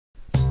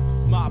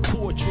My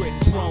portrait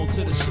thrown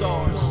to the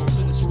stars,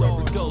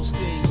 forever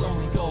ghosting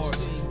lonely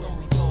guards.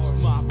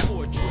 My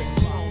portrait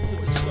thrown to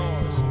the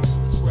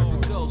stars, forever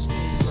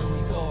ghosting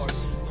lonely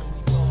guards.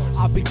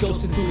 I've been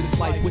ghosting through this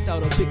life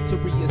without a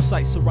victory in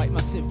sight. So write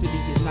my symphony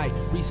at night,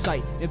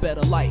 recite in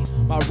better light.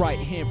 My right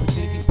hand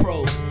predicting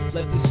prose,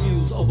 left his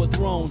views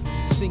overthrown.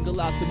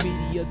 Single out the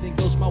media, then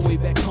ghost my way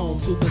back home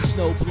through the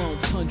snow-blown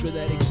tundra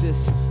that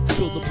exists.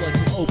 Spill the blood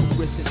from open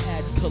wrist and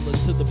add color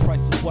to the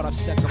price of what I've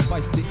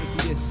sacrificed. The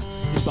envious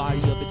embody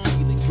of its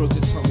healing drugs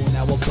eternal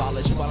now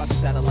abolished, while I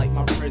satellite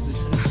my presence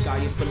in the sky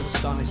and feel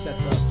astonished at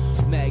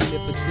the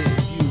magnificent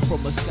view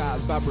from a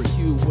sky's vibrant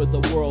hue, where the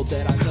world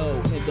that I know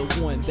and the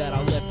one that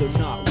I left are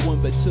not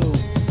one but two,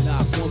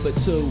 not one but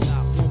two,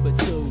 not one but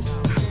two.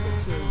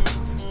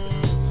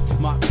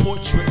 My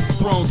portrait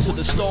thrown to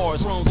the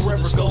stars,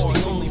 forever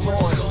ghosting only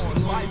bars.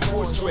 My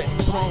portrait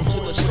thrown to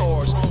the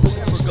stars,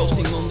 forever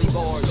ghosting only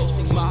bars.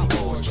 My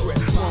portrait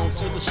thrown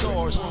to the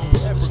stars,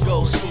 forever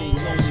ghosting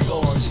only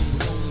bars.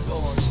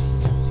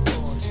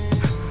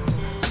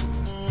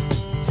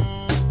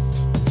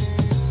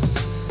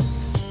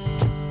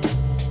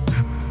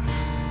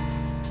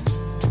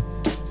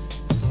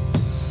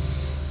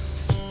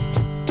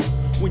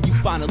 When you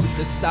finally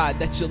decide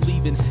that you're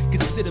leaving,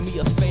 consider me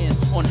a fan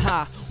on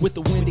high with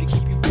the wind to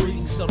keep you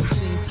breathing. Subtle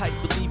scene, tight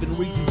believing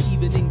reasons,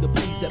 evening the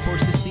breeze that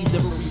burst the seams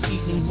every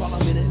evening. While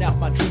I'm in and out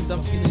my dreams,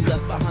 I'm feeling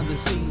left behind the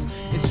scenes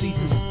in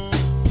seasons.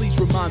 Please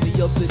remind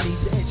me of the need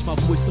to etch my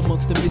voice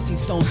amongst the missing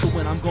stones, so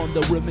when I'm gone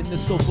they'll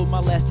reminisce over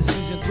my last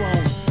decision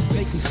thrown.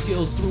 Making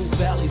skills through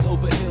valleys,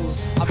 over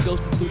hills. I've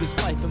ghosted through this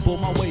life and bore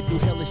my way through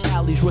hellish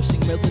alleys, rushing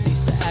melodies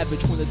to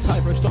average. When the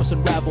typhoon starts to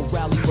unravel,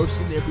 rally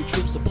mercenary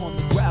troops upon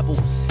the gravel.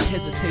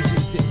 Hesitation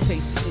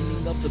dictates the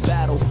ending of the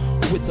battle,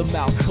 with a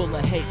mouth full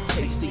of hate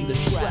tasting the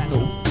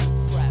shrapnel.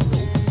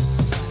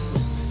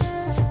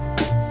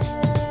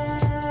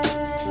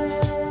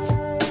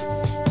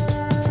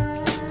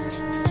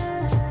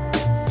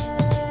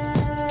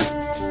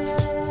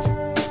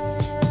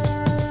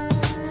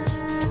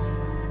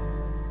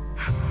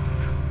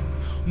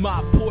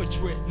 My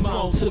portrait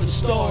thrown to the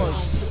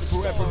stars,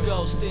 forever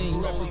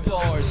ghosting lonely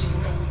bars.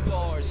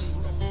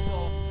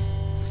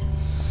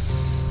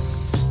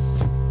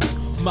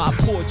 My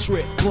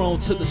portrait thrown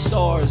to the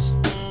stars,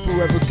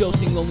 forever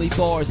ghosting lonely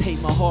bars.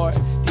 Hate my heart,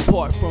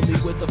 depart from me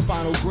with a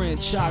final grin.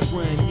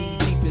 Chagrin, knee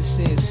deep in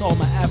sin, saw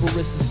my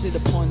avarice to sit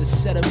upon the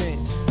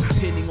sediment.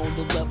 Depending on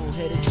the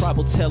level-headed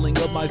tribal telling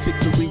of my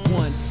victory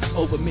won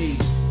over me.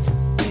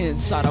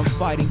 Inside I'm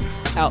fighting,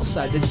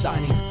 outside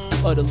designing,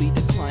 utterly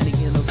declining.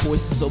 Inner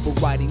voices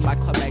overriding my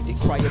climactic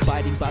cry,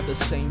 abiding by the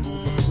same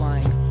rule of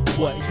flying.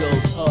 What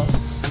goes up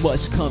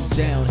must come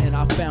down, and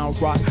I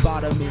found rock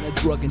bottom in a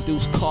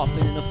drug-induced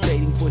coffin, and a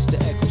fading voice to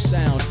echo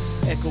sound.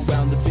 Echo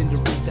round the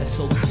venderies that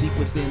soul is deep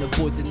within.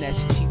 Avoid the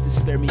gnashing teeth that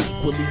spare me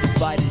equally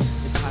divided.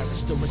 The tyrant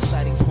still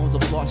reciting poems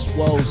of lost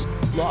woes,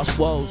 lost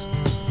woes,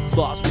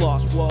 lost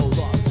woes, lost woes.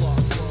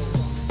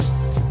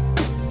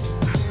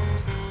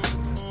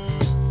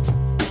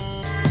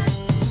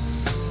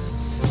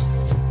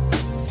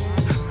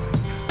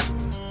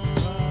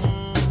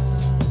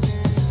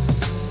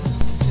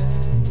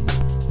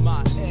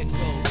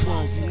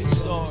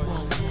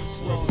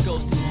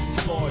 Ghosting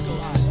only bars,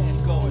 my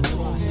echo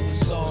thrown to the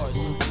stars.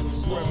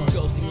 Forever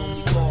ghosting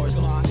only bars,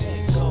 my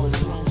echo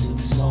thrown to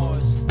the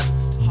stars.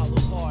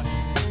 Hollow heart,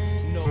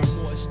 no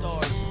more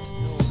stars,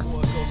 no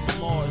more ghost to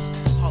Mars.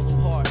 Hollow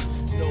heart,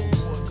 no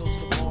more ghost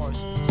to Mars.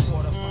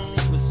 Sparta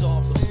finally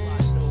resolved the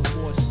plot, no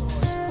more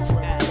stars.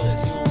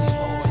 Atlas, no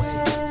stars.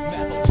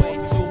 Map away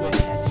through it,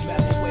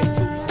 map away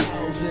through my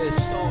Elvis.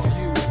 Stars,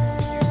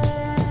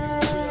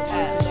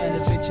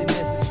 Atlas, intervention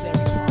necessary.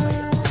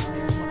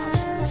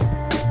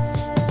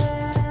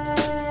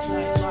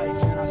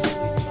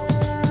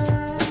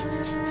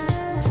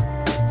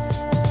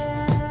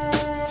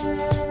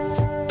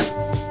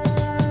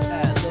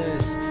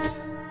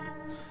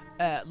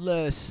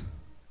 Atlas.